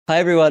Hi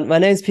everyone, my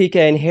name's PK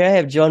and here I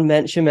have John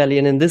Manchamelli,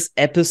 and in this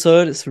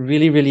episode it's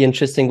really, really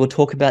interesting. We'll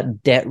talk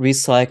about debt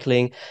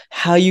recycling,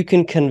 how you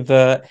can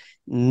convert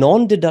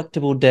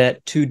non-deductible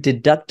debt to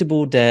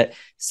deductible debt.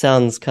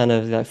 Sounds kind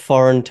of like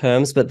foreign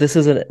terms, but this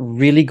is a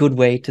really good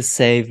way to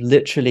save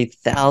literally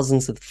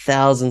thousands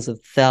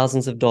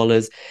of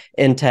dollars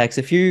in tax.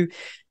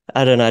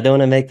 I don't know, I don't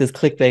want to make this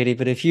clickbaity,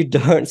 but if you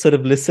don't sort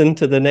of listen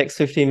to the next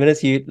 15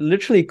 minutes, you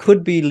literally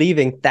could be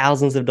leaving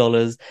thousands of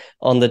dollars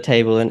on the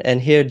table.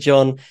 And here,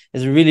 John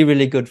is a really,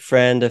 really good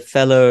friend, a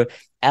fellow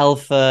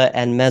Alpha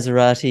and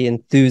Maserati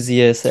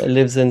enthusiast that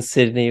lives in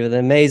Sydney with an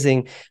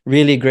amazing,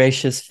 really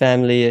gracious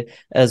family,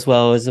 as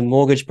well as a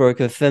mortgage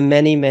broker for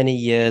many, many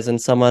years, and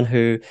someone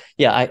who,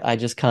 I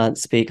just can't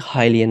speak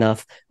highly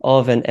enough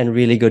of, and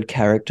really good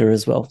character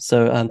as well.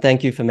 So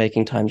thank you for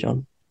making time,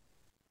 John.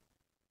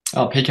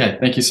 Oh, PK,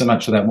 thank you so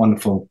much for that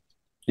wonderful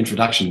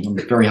introduction. I'm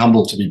very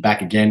humbled to be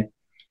back again.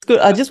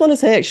 Good. I just want to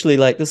say, actually,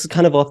 like, this is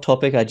kind of off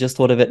topic. I just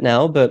thought of it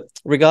now, but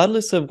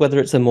regardless of whether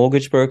it's a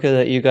mortgage broker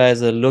that you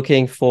guys are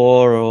looking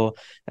for, or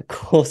a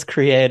course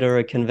creator, or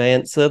a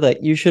conveyancer,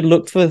 that you should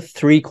look for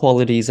three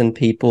qualities in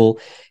people: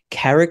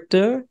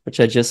 character,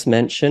 which I just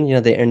mentioned,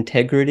 their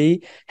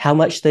integrity, how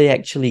much they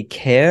actually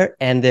care,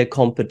 and their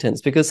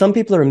competence. Because some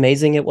people are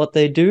amazing at what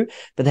they do,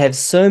 but they have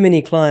so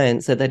many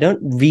clients that they don't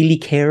really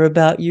care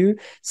about you.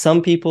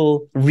 Some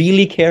people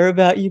really care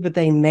about you, but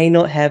they may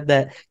not have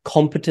that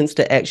competence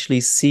to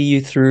actually see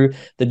you through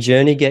the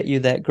journey, get you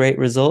that great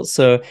result.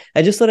 So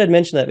I just thought I'd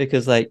mention that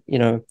because, like,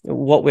 who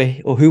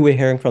we're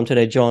hearing from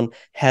today, John,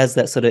 has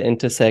that sort of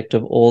intersect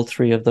of all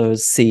three of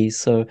those C's.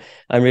 So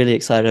I'm really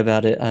excited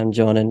about it,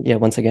 John. And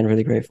once again,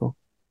 really grateful.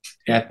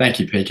 Yeah, thank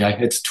you, PK.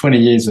 It's 20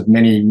 years of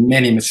many,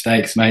 many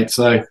mistakes, mate.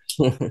 So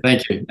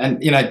thank you. And,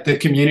 the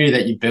community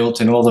that you built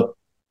and all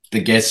the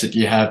guests that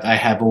you have, they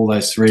have all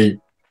those three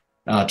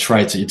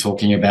traits that you're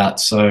talking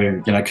about.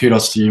 So,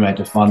 kudos to you, mate,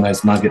 to find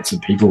those nuggets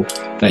of people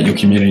that your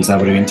community is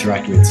able to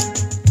interact with.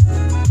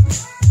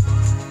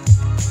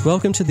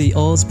 Welcome to the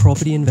Oz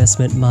Property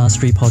Investment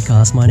Mastery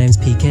Podcast. My name's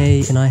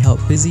PK and I help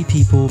busy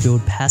people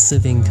build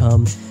passive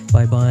income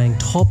by buying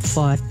top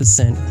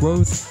 5%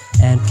 growth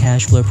and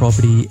cash flow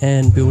property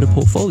and build a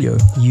portfolio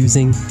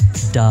using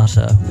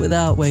data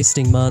without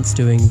wasting months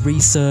doing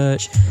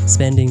research,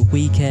 spending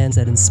weekends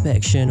at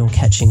inspection or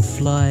catching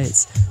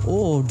flights,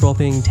 or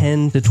dropping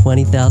 $10,000 to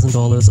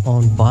 $20,000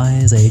 on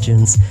buyer's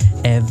agents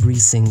every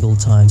single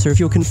time. So if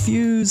you're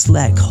confused,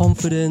 lack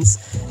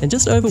confidence, and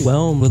just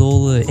overwhelmed with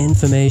all the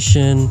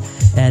information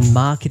and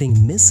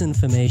marketing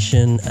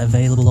misinformation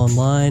available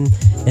online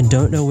and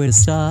don't know where to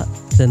start,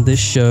 then this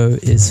show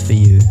is for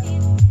you.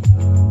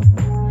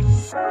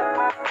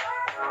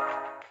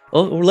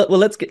 Well,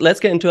 let's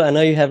get into it. I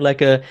know you have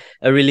like a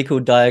really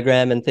cool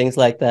diagram and things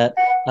like that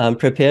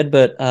prepared,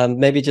 but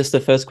maybe just the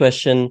first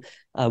question: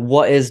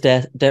 what is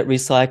debt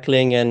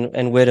recycling,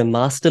 and where do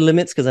master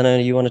limits? Because I know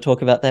you want to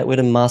talk about that. Where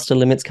do master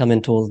limits come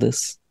into all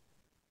this?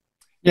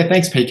 Yeah,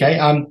 thanks,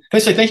 PK.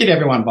 Firstly, thank you to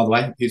everyone, by the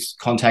way, who's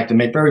contacted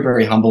me. Very,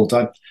 very humbled.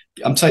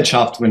 I'm so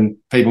chuffed when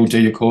people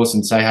do your course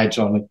and say, "Hey,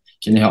 John,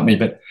 can you help me?"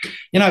 But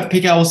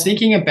PK, I was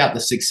thinking about the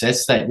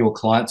success that your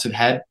clients have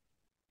had.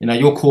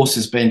 Your course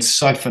has been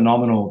so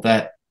phenomenal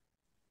that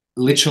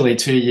literally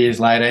 2 years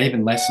later,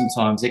 even less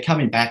sometimes, they're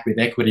coming back with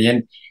equity.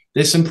 And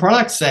there's some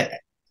products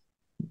that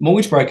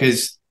mortgage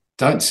brokers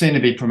don't seem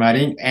to be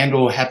promoting and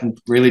or haven't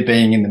really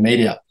been in the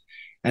media.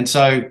 And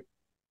so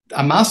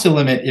a master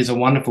limit is a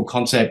wonderful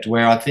concept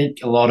where I think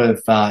a lot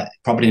of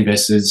property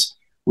investors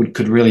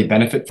could really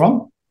benefit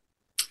from.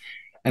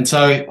 And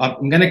so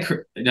I'm going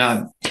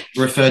to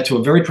refer to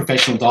a very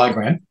professional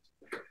diagram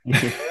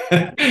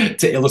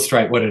to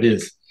illustrate what it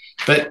is.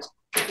 But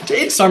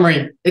in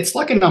summary, it's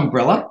like an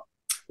umbrella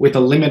with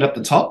a limit at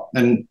the top,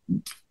 and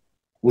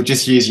we'll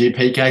just use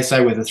UPK,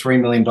 say with a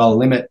 $3 million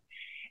limit.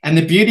 And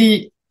the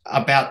beauty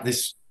about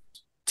this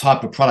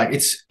type of product,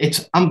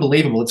 it's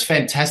unbelievable. It's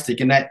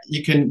fantastic in that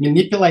you can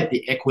manipulate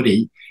the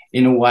equity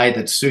in a way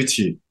that suits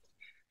you.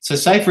 So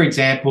say, for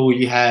example,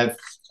 you have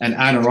an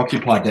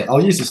owner-occupied debt.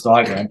 I'll use this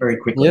diagram very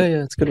quickly.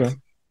 Yeah, it's a good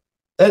one.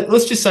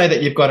 Let's just say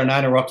that you've got an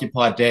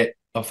owner-occupied debt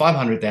of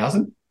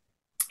 $500,000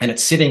 and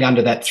it's sitting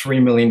under that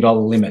 $3 million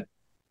limit.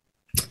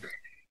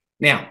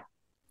 Now,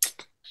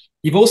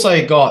 you've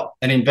also got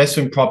an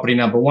investment property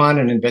number one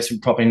and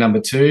investment property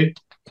number two,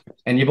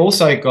 and you've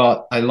also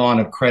got a line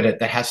of credit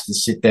that has to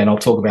sit there, and I'll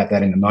talk about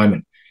that in a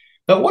moment.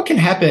 But what can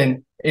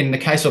happen in the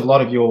case of a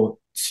lot of your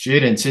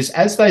students is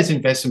as those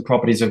investment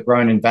properties have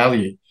grown in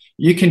value,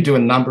 you can do a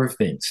number of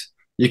things.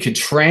 You could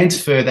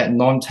transfer that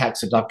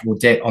non-tax deductible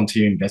debt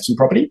onto your investment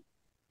property,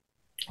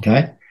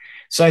 okay?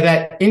 So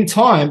that in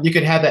time, you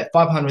could have that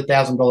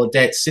 $500,000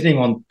 debt sitting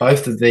on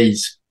both of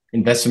these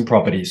investment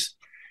properties.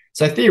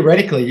 So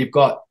theoretically, you've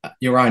got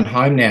your own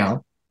home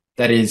now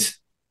that is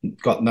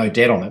got no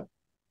debt on it,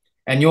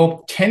 and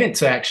your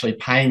tenants are actually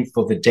paying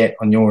for the debt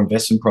on your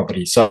investment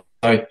property. So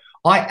I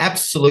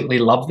absolutely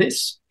love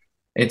this.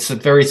 It's a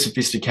very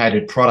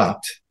sophisticated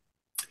product,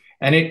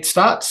 and it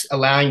starts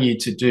allowing you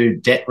to do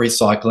debt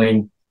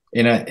recycling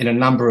in a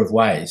number of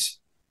ways.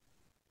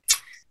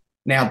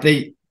 Now,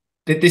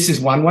 this is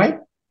one way.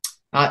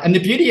 And the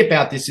beauty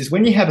about this is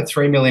when you have a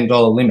 $3 million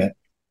limit,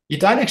 you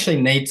don't actually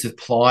need to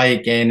apply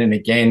again and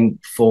again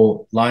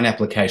for loan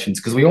applications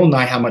because we all know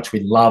how much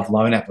we love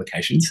loan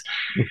applications.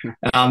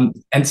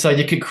 And so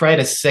you could create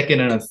a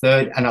second and a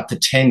third and up to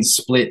 10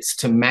 splits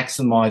to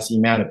maximize the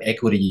amount of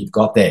equity you've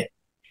got there.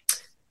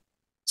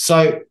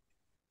 So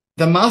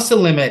the master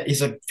limit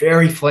is a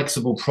very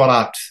flexible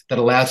product that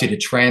allows you to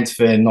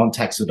transfer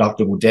non-tax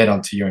deductible debt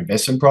onto your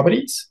investment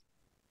properties.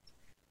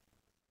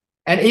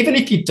 And even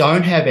if you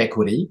don't have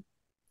equity,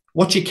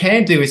 what you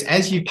can do is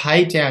as you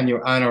pay down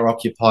your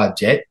owner-occupied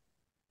debt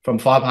from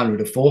 500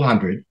 to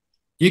 400,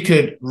 you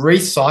could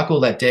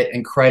recycle that debt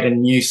and create a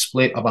new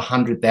split of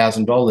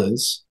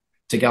 $100,000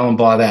 to go and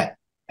buy that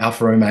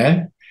Alfa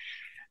Romeo,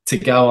 to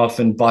go off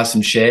and buy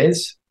some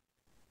shares.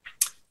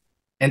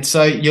 And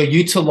so you're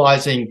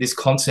utilizing this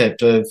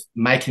concept of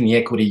making the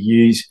equity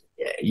used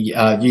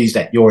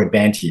at your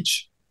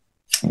advantage.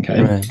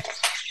 Okay. Right.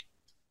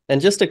 And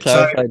just to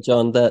clarify,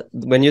 John, that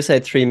when you say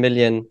 3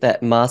 million,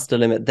 that master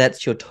limit,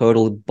 that's your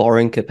total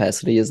borrowing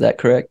capacity. Is that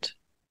correct?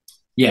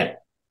 Yeah,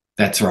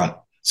 that's right.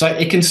 So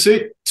it can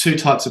suit two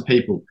types of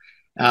people.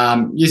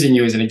 Using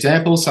you as an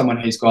example,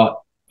 someone who's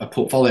got a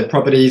portfolio of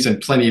properties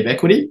and plenty of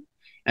equity,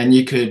 and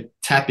you could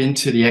tap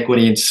into the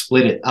equity and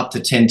split it up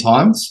to 10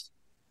 times.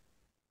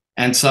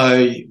 And so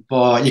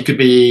you could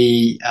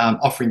be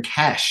offering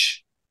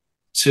cash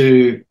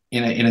in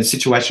a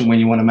situation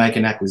when you want to make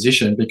an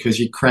acquisition because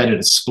you created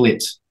a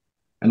split.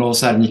 And all of a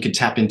sudden, you could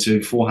tap into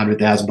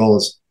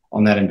 $400,000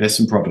 on that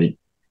investment property,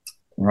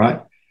 all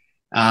right?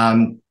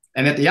 And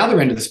at the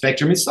other end of the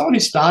spectrum is someone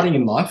who's starting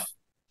in life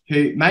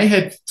who may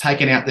have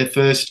taken out their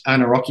first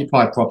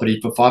owner-occupied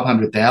property for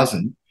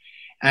 $500,000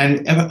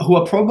 and who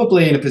are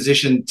probably in a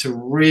position to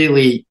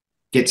really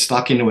get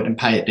stuck into it and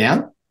pay it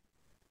down.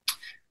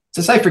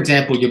 So say, for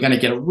example, you're going to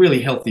get a really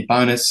healthy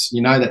bonus,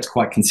 that's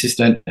quite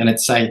consistent, and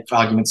it's, say, for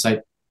argument's sake,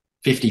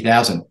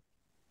 $50,000.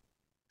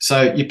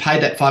 So you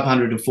paid that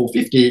 $500 to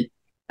 $450,000,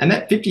 and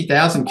that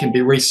 $50,000 can be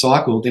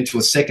recycled into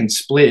a second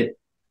split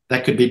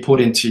that could be put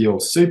into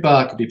your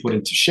super, could be put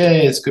into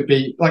shares, could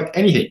be like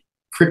anything,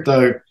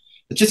 crypto.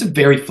 It's just a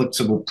very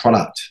flexible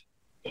product.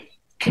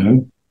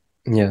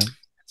 Yeah.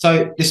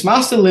 So this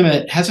master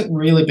limit hasn't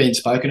really been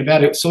spoken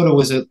about. It sort of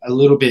was a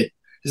little bit,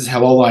 this is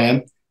how old I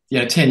am.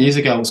 10 years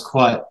ago it was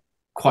quite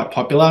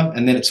popular,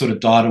 and then it sort of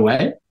died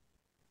away.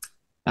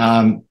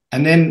 And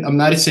then I'm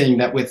noticing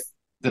that with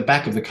the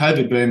back of the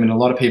COVID boom and a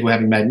lot of people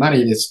having made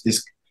money,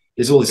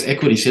 there's all this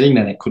equity sitting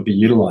there that could be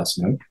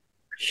utilized.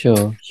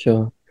 Sure.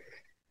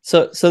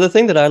 So the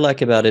thing that I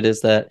like about it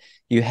is that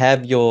you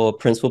have your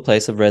principal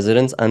place of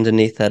residence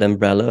underneath that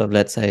umbrella of,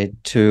 let's say,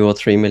 $2 or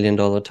 $3 million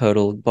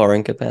total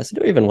borrowing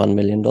capacity, or even $1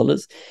 million,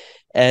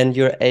 and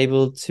you're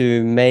able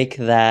to make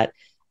that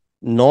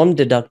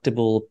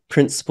non-deductible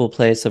principal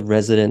place of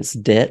residence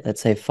debt,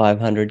 let's say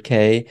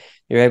 $500K,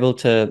 you're able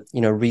to,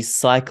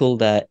 recycle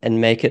that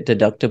and make it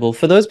deductible.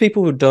 For those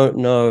people who don't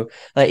know,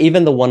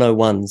 even the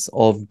 101s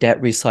of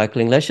debt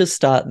recycling, let's just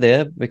start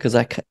there because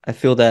I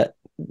feel that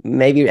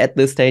maybe at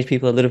this stage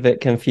people are a little bit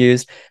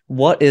confused.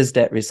 What is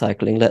debt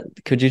recycling?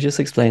 Could you just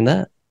explain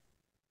that?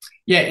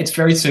 Yeah, it's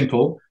very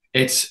simple.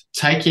 It's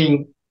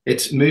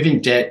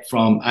moving debt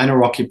from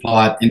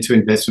owner-occupied into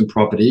investment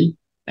property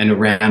and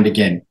around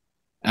again.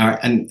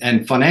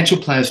 And financial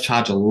planners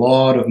charge a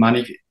lot of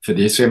money for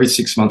this. Every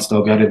 6 months,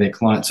 they'll go to their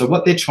client. So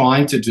what they're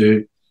trying to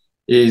do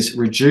is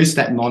reduce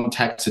that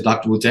non-tax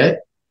deductible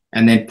debt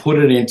and then put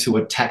it into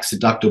a tax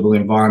deductible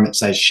environment,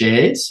 say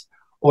shares,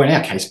 or in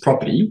our case,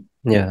 property.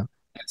 Yeah.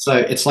 So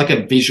it's like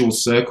a visual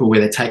circle where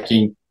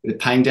they're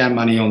paying down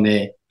money on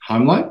their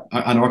home loan,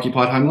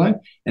 owner-occupied home loan,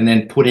 and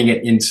then putting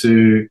it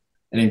into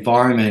an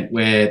environment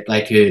where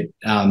they could,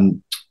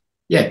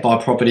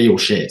 buy property or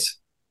shares.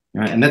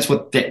 Right? And that's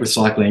what debt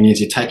recycling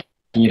is. You're taking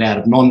it out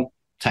of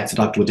non-tax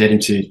deductible debt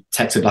into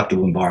tax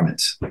deductible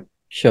environments.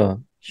 Sure.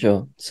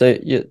 So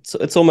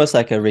it's almost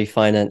like a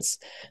refinance,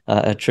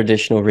 a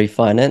traditional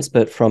refinance,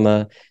 but from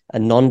a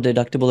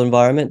non-deductible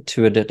environment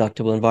to a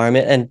deductible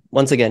environment. And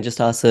once again, just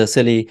ask a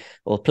silly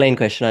or plain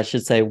question, I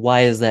should say,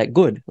 why is that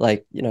good?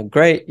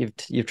 Great,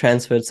 you've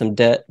transferred some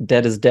debt.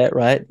 Debt is debt,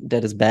 right?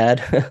 Debt is bad.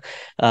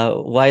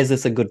 Why is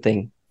this a good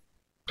thing?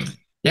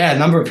 Yeah, a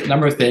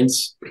number of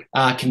things.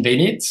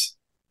 Convenience.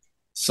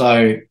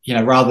 So,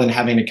 rather than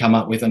having to come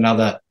up with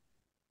another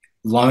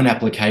loan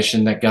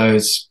application that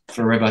goes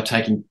forever,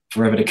 taking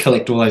forever to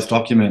collect all those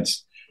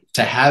documents,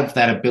 to have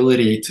that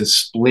ability to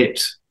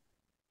split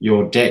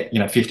your debt,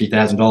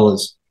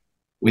 $50,000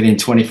 within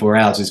 24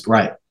 hours is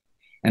great.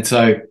 And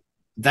so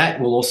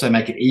that will also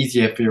make it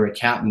easier for your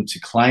accountant to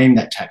claim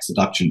that tax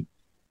deduction.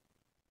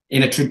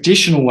 In a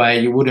traditional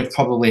way, you would have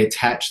probably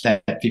attached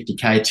that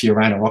 $50K to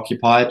your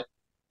owner-occupied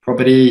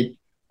property,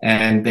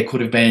 and there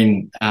could have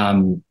been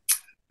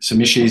some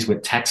issues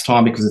with tax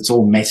time because it's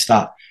all messed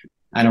up.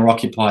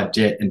 Owner-occupied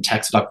debt and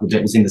tax deductible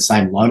debt was in the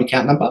same loan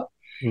account number.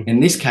 Mm-hmm.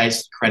 In this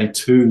case, creating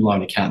two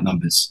loan account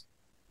numbers.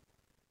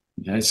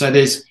 Okay, so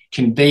there's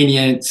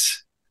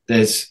convenience,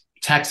 there's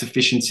tax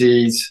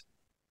efficiencies,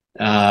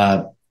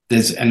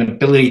 There's an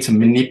ability to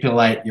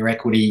manipulate your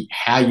equity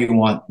how you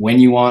want, when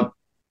you want,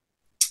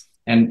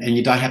 and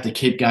you don't have to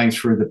keep going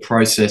through the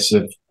process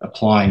of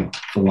applying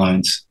for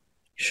loans.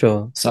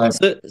 Sure. So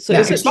So now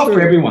is it it's not for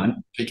true?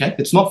 everyone, okay?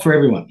 It's not for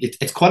everyone.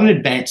 It's quite an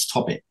advanced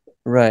topic.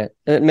 Right.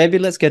 Maybe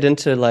let's get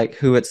into like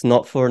who it's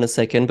not for in a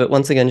second. But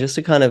once again, just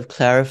to kind of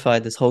clarify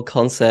this whole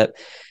concept.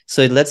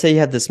 So let's say you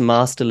have this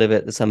master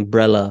limit, this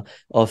umbrella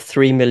of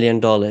 $3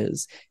 million.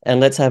 And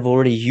let's say I've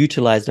already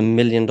utilized $1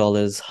 million,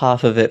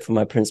 half of it for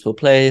my principal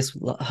place,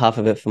 half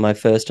of it for my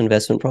first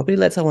investment property.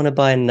 Let's say I want to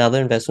buy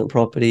another investment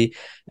property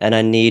and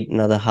I need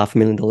another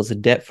 $500,000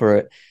 of debt for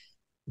it.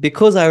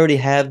 Because I already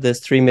have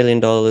this $3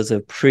 million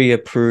of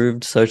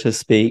pre-approved, so to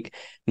speak,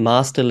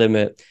 master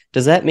limit,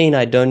 does that mean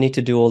I don't need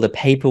to do all the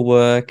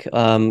paperwork,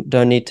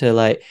 don't need to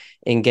like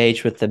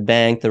engage with the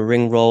bank, the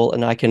ring roll,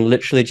 and I can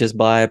literally just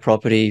buy a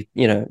property,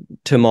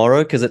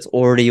 tomorrow because it's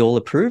already all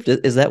approved?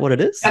 Is that what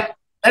it is?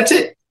 That's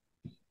it.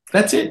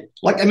 That's it.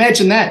 Like,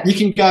 imagine that. You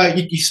can go,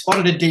 you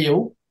spotted a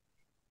deal,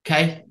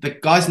 okay? The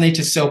guys need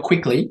to sell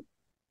quickly,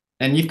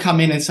 and you've come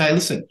in and say,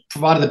 listen,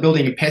 provided the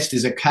building and pest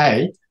is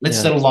okay, let's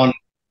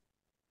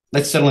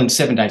settle in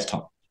 7 days'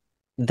 time.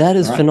 That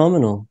is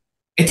phenomenal.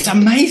 It's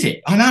amazing.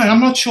 I know. I'm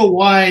not sure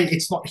why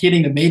it's not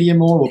hitting the media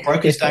more, or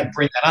brokers don't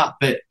bring that up.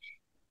 But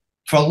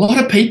for a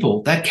lot of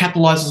people, that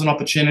capitalizes on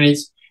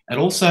opportunities. It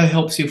also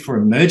helps you for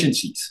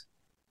emergencies.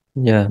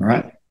 Yeah.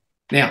 Right.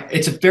 Now,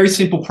 it's a very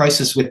simple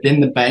process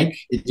within the bank.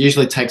 It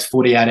usually takes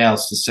 48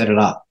 hours to set it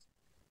up.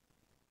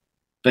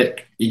 But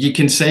you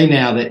can see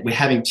now that we're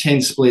having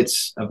 10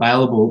 splits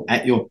available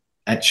at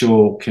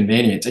your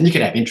convenience. And you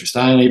could have interest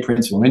only,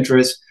 principal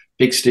interest,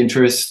 fixed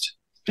interest,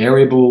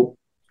 variable,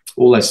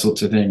 all those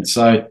sorts of things.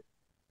 So,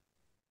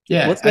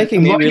 yeah. What's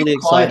making me really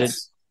excited?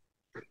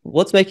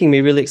 What's making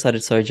me really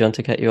excited, sorry, John,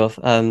 to cut you off.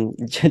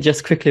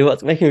 Just quickly,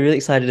 what's making me really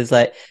excited is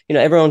like,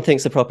 everyone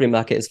thinks the property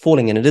market is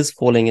falling, and it is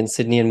falling in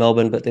Sydney and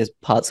Melbourne, but there's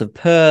parts of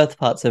Perth,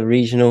 parts of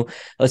regional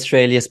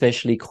Australia,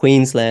 especially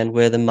Queensland,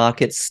 where the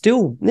market's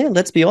still,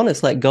 let's be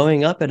honest, like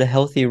going up at a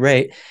healthy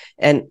rate.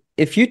 And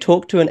if you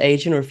talk to an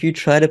agent, or if you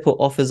try to put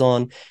offers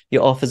on,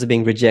 your offers are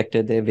being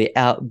rejected. They'll be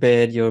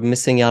outbid. You're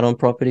missing out on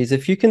properties.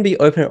 If you can be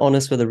open and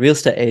honest with a real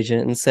estate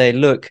agent and say,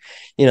 look,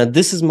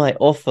 this is my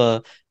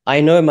offer. I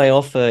know my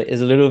offer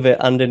is a little bit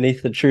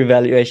underneath the true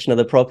valuation of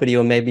the property,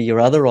 or maybe your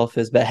other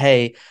offers, but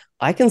hey,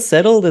 I can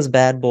settle this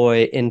bad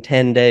boy in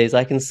 10 days.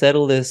 I can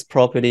settle this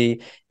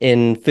property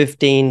in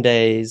 15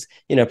 days,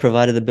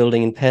 provided the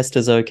building and pest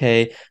is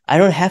okay. I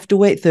don't have to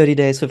wait 30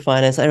 days for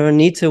finance. I don't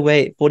need to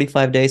wait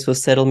 45 days for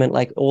settlement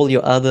like all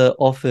your other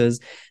offers.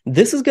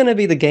 This is going to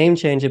be the game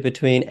changer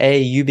between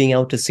you being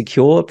able to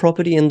secure a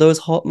property in those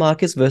hot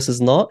markets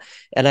versus not.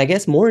 And I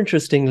guess more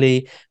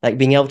interestingly, like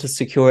being able to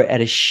secure it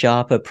at a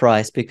sharper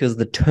price, because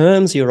the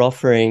terms you're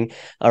offering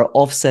are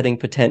offsetting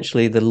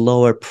potentially the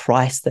lower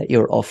price that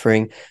you're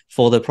offering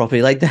for the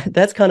property. Like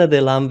that's kind of the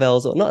alarm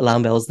bells, or not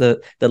alarm bells,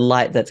 the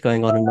light that's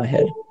going on in my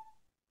head.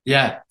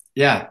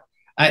 Yeah.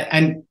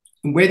 And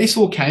where this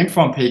all came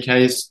from,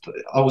 PK, is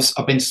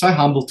I've been so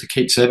humbled to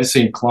keep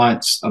servicing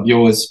clients of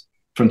yours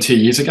from 2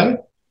 years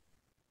ago.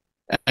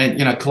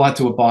 And, clients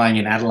who were buying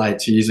in Adelaide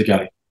 2 years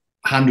ago,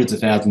 hundreds of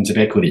thousands of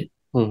equity.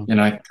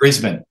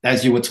 Brisbane,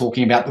 as you were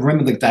talking about,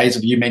 remember the days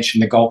of you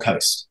mentioned the Gold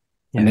Coast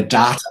and the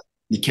data.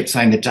 You kept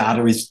saying the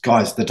data is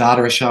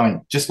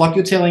showing, just like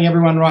you're telling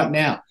everyone right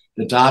now,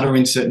 the data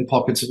in certain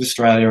pockets of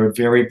Australia are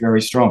very,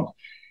 very strong.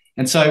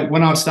 And so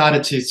when I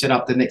started to set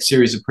up the next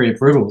series of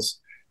pre-approvals,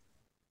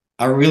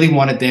 I really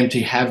wanted them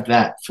to have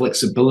that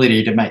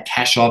flexibility to make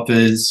cash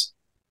offers,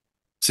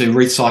 to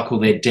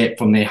recycle their debt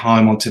from their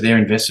home onto their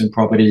investment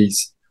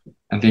properties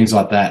and things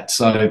like that.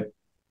 So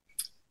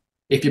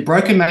if your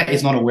broker mate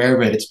is not aware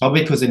of it, it's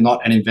probably because they're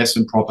not an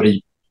investment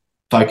property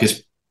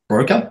focused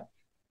broker.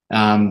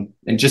 And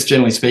just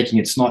generally speaking,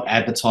 it's not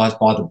advertised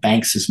by the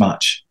banks as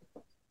much.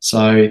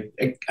 So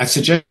a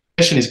suggestion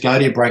is go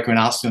to your broker and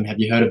ask them, have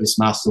you heard of this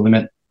master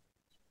limit?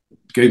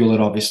 Google it,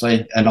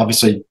 obviously. And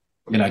obviously,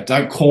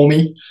 don't call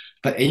me,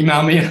 but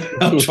email me.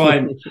 I'll try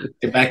and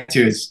get back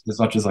to you as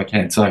much as I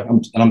can.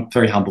 So I'm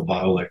very humbled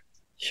by all the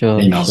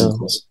emails, of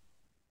course.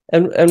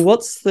 And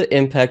what's the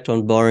impact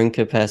on borrowing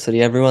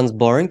capacity? Everyone's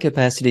borrowing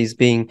capacity is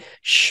being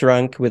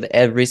shrunk with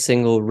every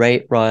single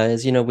rate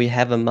rise. We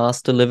have a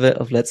master limit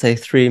of, let's say,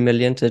 3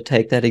 million, to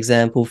take that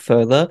example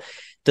further.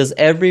 Does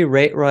every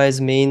rate rise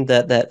mean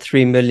that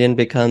 3 million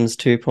becomes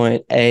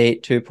 2.8,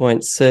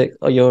 2.6?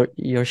 Or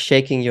you're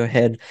shaking your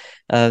head?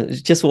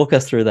 Just walk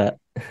us through that.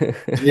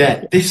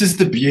 Yeah, this is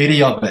the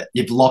beauty of it.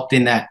 You've locked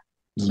in that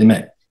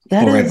limit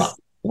forever.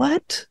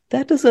 What?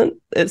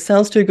 It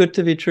sounds too good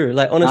to be true.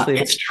 Like, honestly.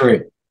 It's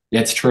true.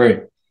 Yeah, it's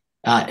true.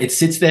 It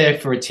sits there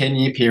for a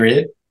 10-year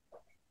period.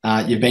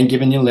 You've been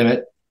given your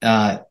limit,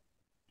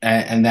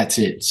 and that's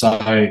it.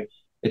 So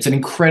it's an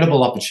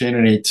incredible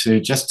opportunity to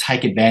just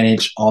take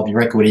advantage of your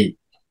equity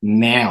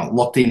now,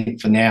 locked in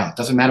for now. It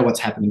doesn't matter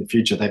what's happened in the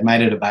future. They've made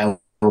it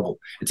available.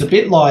 It's a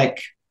bit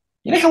like,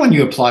 how when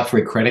you apply for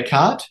a credit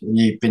card and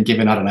you've been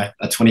given, I don't know,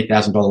 a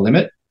 $20,000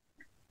 limit.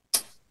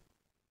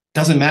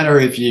 Doesn't matter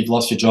if you've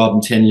lost your job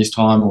in 10 years'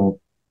 time or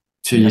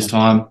 2 years'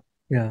 time,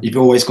 Yeah. you've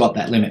always got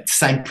that limit.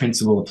 Same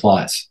principle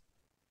applies.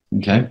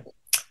 Okay.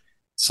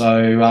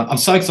 So I'm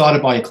so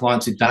excited by your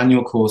clients who've done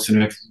your course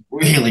and have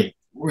really,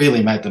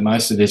 really made the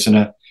most of this and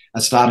are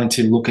starting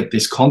to look at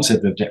this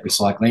concept of debt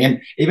recycling.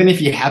 And even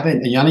if you haven't,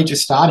 and you're only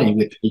just starting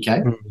with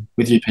PK,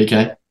 with you,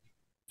 PK,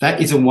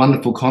 that is a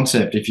wonderful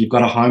concept. If you've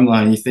got a home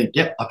loan, you think,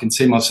 yep, I can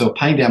see myself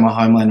paying down my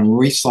home loan and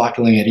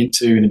recycling it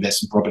into an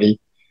investment property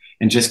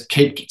and just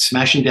keep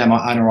smashing down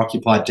my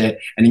owner-occupied debt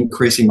and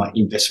increasing my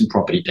investment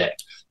property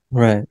debt.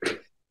 Right.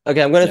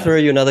 Okay, I'm going to throw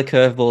you another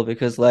curveball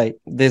because, like,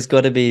 there's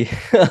got to be.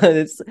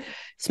 It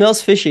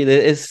smells fishy.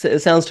 It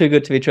sounds too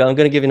good to be true. I'm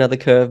going to give you another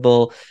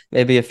curveball,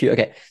 maybe a few.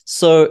 Okay,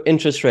 so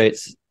interest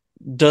rates.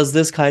 Does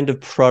this kind of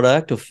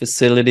product or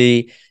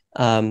facility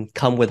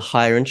come with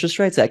higher interest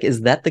rates? Like,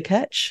 is that the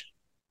catch?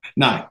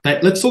 No.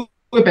 Let's talk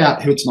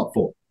about who it's not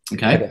for.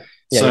 Okay.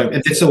 Yeah,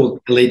 and this all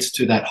leads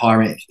to that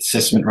higher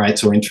assessment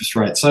rates or interest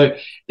rates. So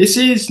this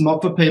is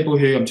not for people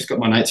who, I've just got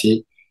my notes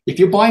here. If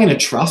you're buying in a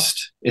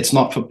trust, it's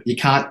not for, you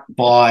can't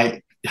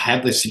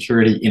have the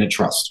security in a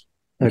trust.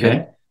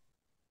 Okay.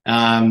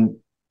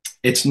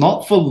 It's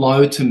not for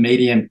low to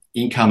medium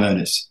income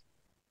earners.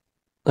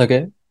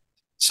 Okay.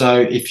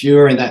 So if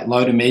you're in that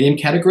low to medium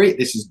category,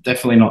 this is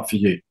definitely not for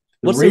you.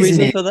 What's the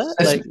reason for that?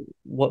 Like,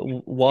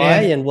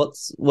 why, and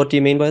what do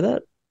you mean by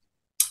that?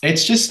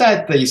 It's just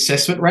that the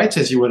assessment rates,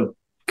 as you were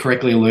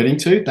correctly alluding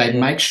to, they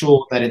make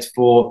sure that it's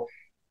for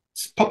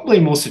probably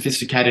more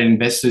sophisticated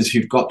investors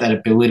who've got that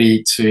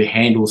ability to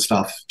handle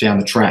stuff down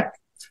the track.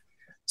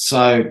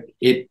 So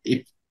you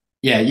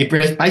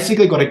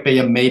basically got to be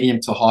a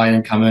medium to high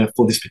income earner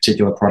for this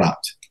particular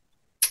product.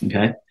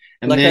 Okay.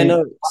 And like, I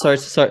know,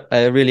 sorry,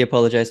 I really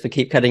apologize for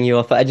keep cutting you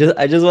off. I just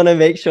want to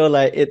make sure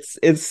like it's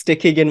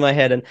sticking in my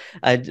head, and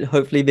I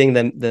hopefully being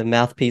the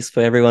mouthpiece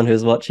for everyone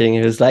who's watching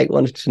who's like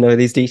wanted to know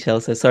these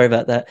details. So sorry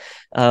about that.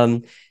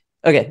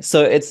 Okay,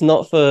 so it's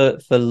not for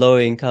low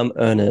income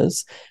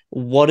earners.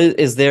 What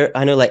is there?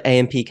 I know like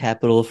AMP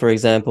Capital, for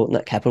example,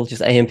 not Capital,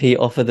 just AMP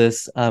offer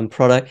this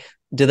product.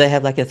 Do they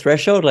have like a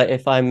threshold? Like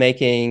if I'm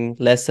making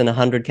less than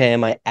 100K,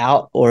 am I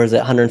out, or is it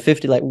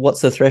 150? Like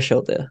what's the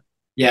threshold there?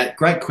 Yeah,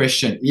 great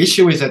question. The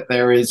issue is that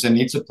there is an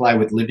interplay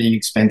with living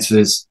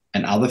expenses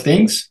and other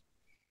things.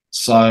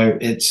 So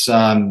it's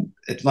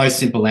no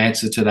simple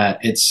answer to that.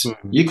 It's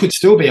you could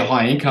still be a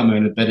high income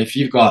earner, but if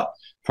you've got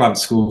private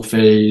school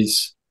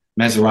fees,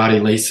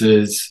 Maserati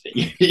leases,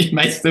 you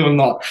may still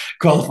not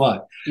qualify.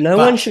 No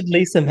one should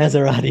lease a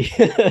Maserati.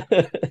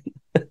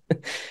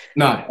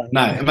 No,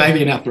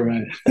 maybe an upper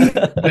end.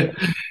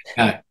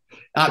 No.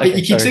 But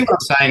you can see what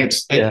I'm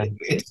saying.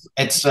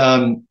 It's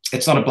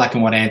not a black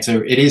and white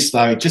answer. It is,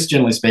 though, just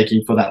generally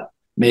speaking, for that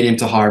medium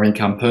to higher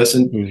income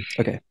person.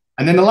 Okay.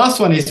 And then the last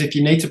one is if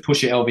you need to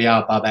push your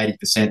LVR above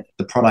 80%,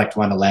 the product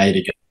won't allow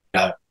you to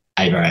go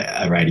over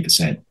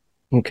 80%.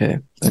 Okay.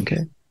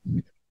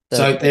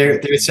 So their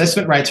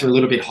assessment rates are a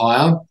little bit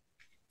higher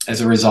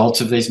as a result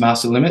of these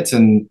master limits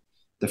and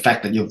the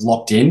fact that you've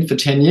locked in for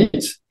 10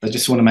 years. They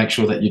just want to make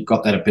sure that you've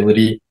got that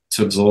ability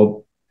to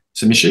absorb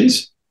some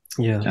issues.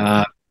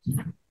 Yeah.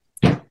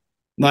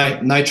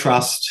 No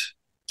trust.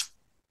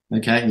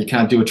 Okay, you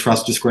can't do a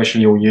trust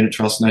discretionary or unit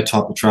trust, no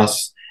type of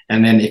trust.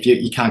 And then if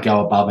you can't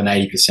go above an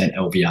 80%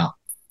 LVR.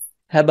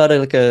 How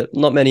about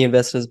not many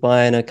investors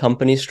buy in a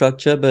company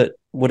structure, but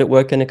would it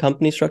work in a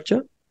company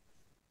structure?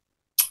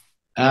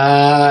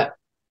 Yeah,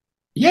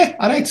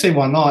 I don't see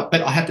why not,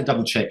 but I have to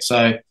double check.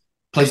 So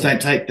please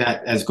don't take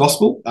that as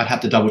gospel. I'd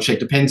have to double check.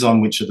 Depends on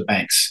which of the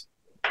banks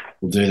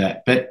will do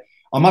that. But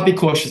I might be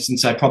cautious and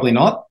say probably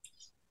not.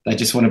 They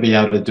just want to be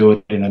able to do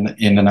it in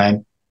a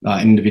name,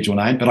 individual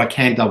name, but I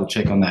can double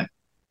check on that.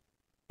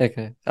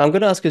 Okay. I'm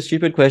going to ask a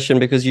stupid question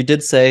because you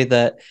did say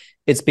that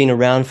it's been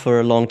around for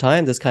a long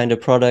time, this kind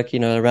of product,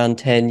 around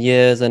 10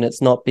 years, and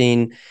it's not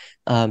been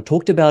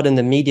talked about in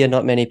the media.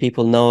 Not many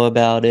people know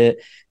about it.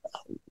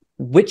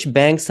 Which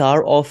banks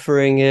are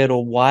offering it,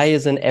 or why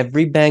isn't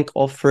every bank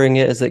offering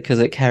it? Is it because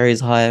it carries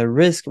higher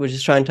risk? We're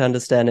just trying to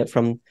understand it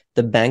from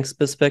the bank's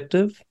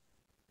perspective.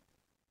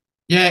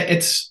 Yeah,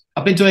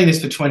 I've been doing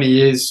this for 20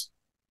 years.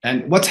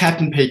 And what's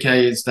happened,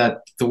 PK, is that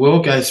the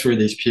world goes through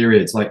these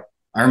periods. Like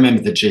I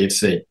remember the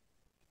GFC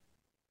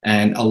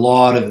and a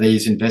lot of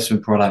these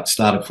investment products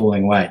started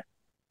falling away.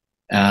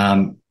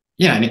 And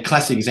a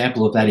classic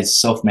example of that is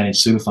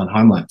self-managed super fund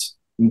home loans.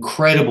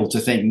 Incredible to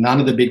think none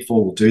of the big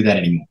four will do that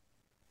anymore.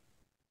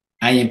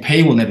 AMP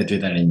will never do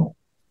that anymore.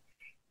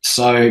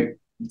 So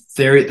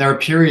there are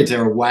periods,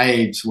 there are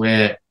waves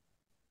where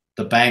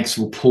the banks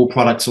will pull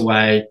products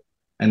away,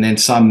 and then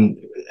some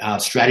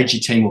strategy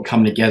team will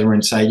come together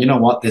and say, you know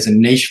what, there's a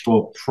niche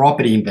for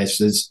property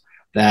investors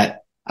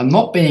that are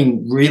not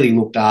being really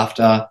looked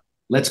after.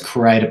 Let's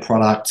create a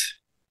product.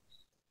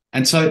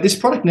 And so this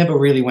product never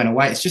really went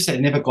away. It's just that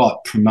it never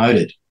got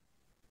promoted.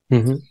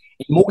 Mm-hmm.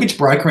 In mortgage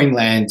brokering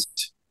land,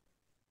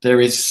 there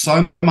is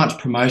so much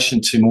promotion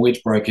to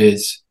mortgage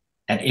brokers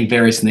in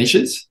various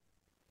niches.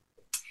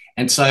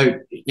 And so,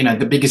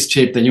 the biggest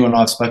tip that you and I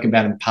have spoken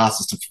about in the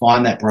past is to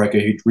find that broker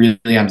who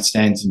really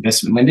understands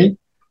investment lending,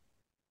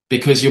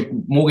 because your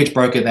mortgage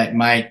broker that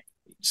may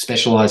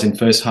specialize in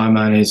first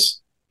homeowners,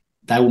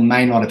 they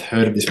may not have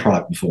heard of this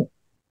product before.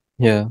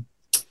 Yeah.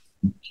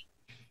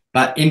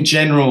 But in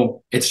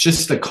general, it's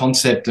just the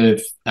concept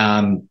of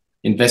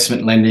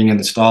investment lending and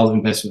the style of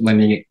investment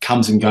lending. It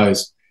comes and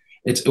goes.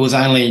 It was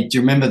only, do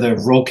you remember the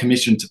Royal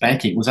Commission to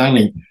Banking? It was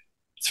only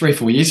 3 or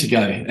 4 years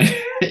ago.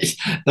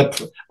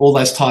 All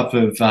those type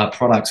of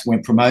products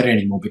weren't promoted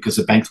anymore because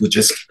the banks were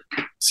just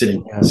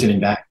sitting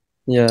back.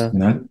 Yeah. You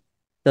know?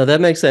 No,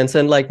 that makes sense.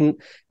 And like,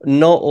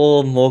 not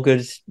all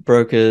mortgage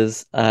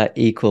brokers are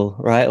equal,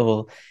 right?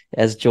 Or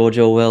as George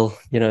Orwell,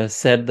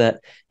 said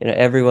that,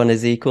 everyone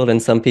is equal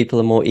and some people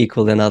are more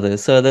equal than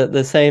others. So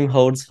the same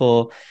holds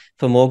for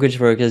mortgage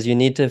brokers. You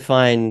need to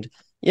find,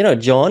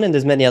 John, and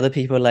there's many other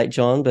people like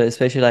John, but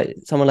especially like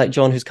someone like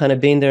John who's kind of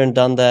been there and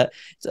done that.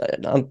 So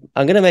I'm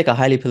going to make a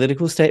highly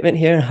political statement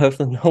here and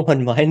hopefully no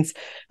one minds.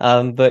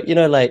 But,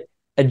 like,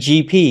 a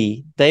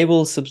GP, they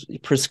will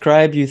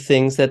prescribe you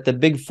things that the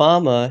big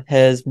pharma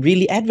has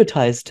really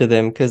advertised to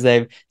them because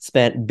they've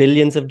spent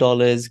billions of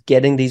dollars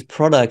getting these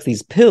products,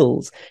 these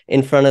pills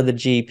in front of the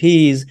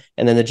GPs,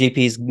 and then the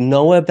GPs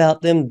know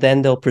about them,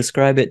 then they'll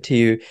prescribe it to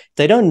you. If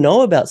they don't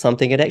know about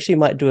something, it actually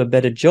might do a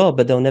better job,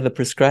 but they'll never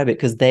prescribe it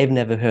because they've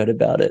never heard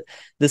about it.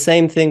 The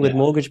same thing with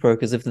mortgage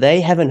brokers. If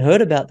they haven't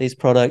heard about these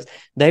products,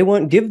 they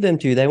won't give them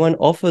to you. They won't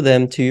offer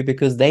them to you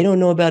because they don't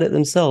know about it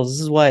themselves.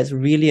 This is why it's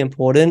really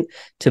important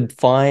to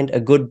find a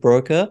good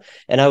broker.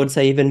 And I would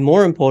say even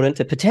more important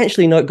to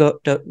potentially not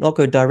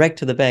go direct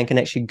to the bank and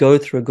actually go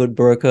through a good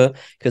broker,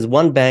 because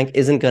one bank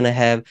isn't going to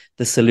have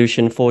the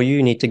solution for you.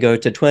 You need to go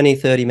to 20,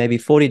 30, maybe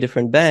 40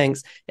 different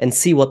banks and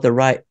see what the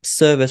right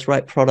service,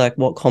 right product,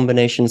 what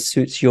combination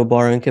suits your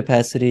borrowing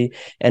capacity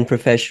and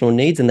professional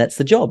needs. And that's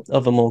the job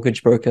of a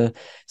mortgage broker.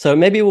 So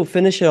maybe we'll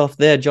finish it off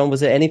there. John, was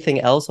there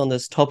anything else on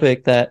this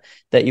topic that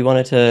you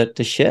wanted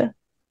to share?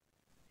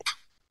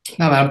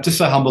 No, I'm just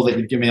so humble that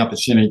you've given me the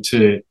opportunity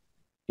to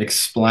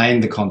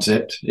explain the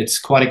concept. It's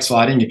quite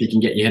exciting if you can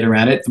get your head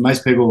around it. For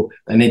most people,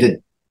 they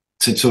need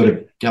to sort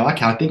of go,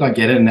 okay, I think I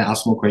get it, and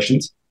ask more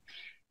questions.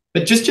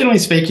 But just generally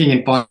speaking,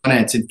 in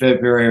finance, in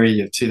February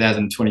of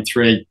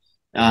 2023,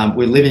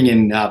 we're living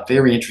in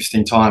very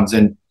interesting times,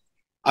 and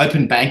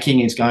open banking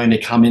is going to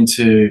come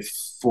into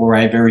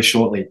foray very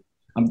shortly.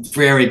 I'm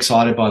very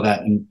excited by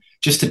that. And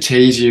just to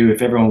tease you,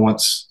 if everyone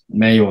wants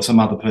me or some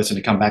other person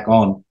to come back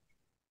on,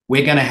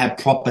 we're going to have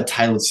proper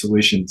tailored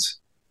solutions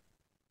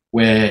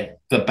where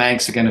the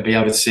banks are going to be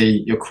able to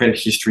see your credit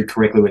history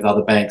correctly with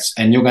other banks,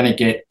 and you're going to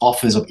get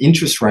offers of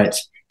interest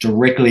rates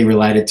directly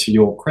related to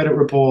your credit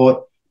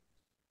report,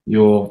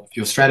 your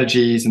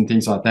strategies and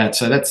things like that.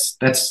 So that's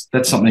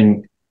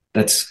something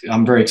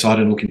I'm very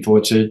excited and looking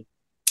forward to.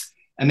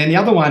 And then the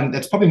other one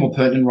that's probably more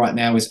pertinent right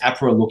now is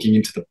APRA looking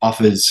into the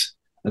buffers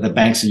that the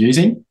banks are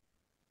using.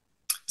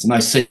 It's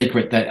no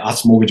secret that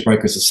us mortgage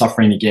brokers are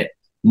suffering to get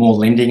more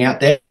lending out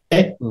there.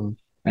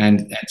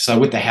 And so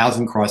with the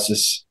housing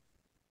crisis,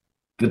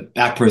 the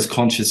APRA is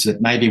conscious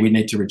that maybe we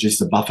need to reduce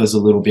the buffers a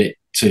little bit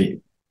to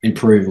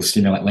improve or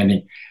stimulate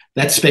lending.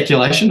 That's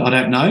speculation. I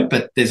don't know,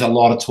 but there's a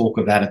lot of talk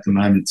of that at the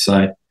moment.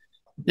 So,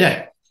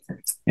 yeah.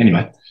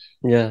 Anyway.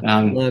 Yeah,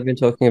 I've been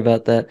talking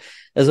about that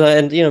as well.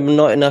 And,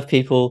 not enough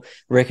people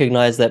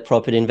recognize that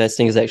property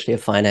investing is actually a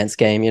finance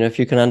game. If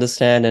you can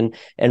understand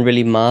and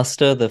really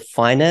master the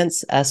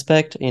finance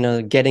aspect,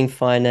 getting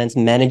finance,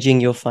 managing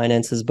your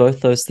finances,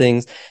 both those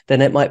things,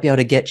 then it might be able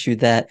to get you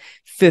that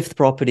fifth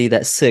property,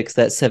 that sixth,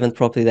 that seventh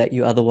property that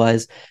you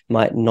otherwise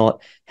might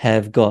not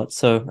have got.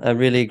 So I'm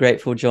really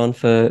grateful, John,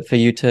 for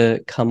you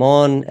to come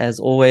on as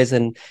always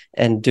and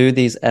do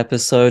these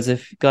episodes.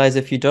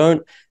 If you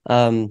don't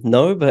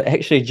know, but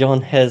actually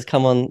John has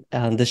come on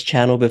this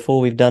channel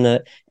before. We've done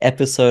an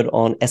episode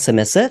on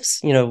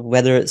SMSFs,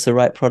 whether it's the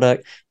right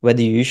product,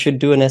 whether you should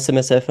do an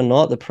SMSF or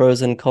not, the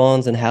pros and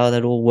cons and how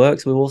that all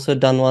works. We've also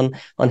done one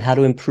on how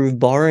to improve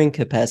borrowing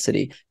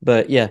capacity.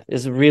 But yeah,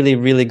 it's a really,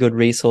 really good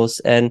resource.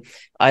 And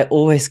I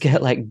always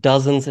get like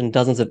dozens and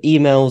dozens of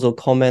emails or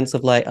comments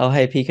of like, oh,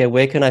 hey, PK,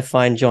 where can I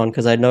find John?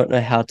 Because I don't know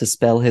how to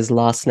spell his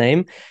last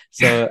name.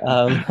 So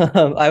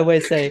I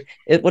always say,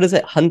 what is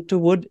it?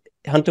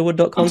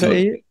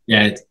 Hunterwood.com.au?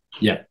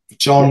 Yeah.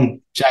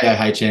 John,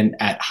 JOHN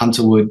at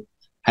Hunterwood,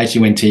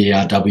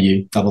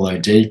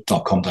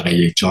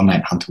 HUNTERWOOD.com.au. John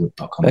at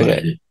Hunterwood.com.au.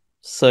 Okay.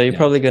 So you're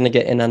probably going to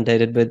get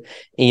inundated with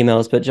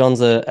emails, but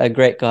John's a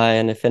great guy.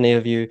 And if any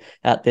of you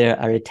out there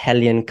are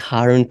Italian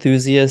car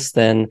enthusiasts,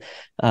 then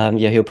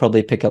he'll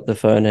probably pick up the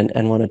phone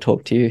and want to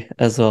talk to you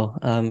as well.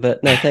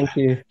 But no, thank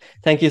you.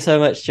 Thank you so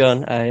much,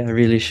 John. I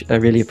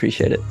really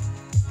appreciate it.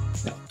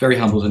 Yeah, very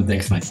humbled, and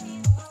thanks, mate.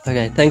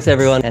 Okay, thanks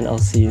everyone, and I'll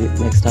see you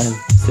next time.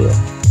 See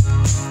ya.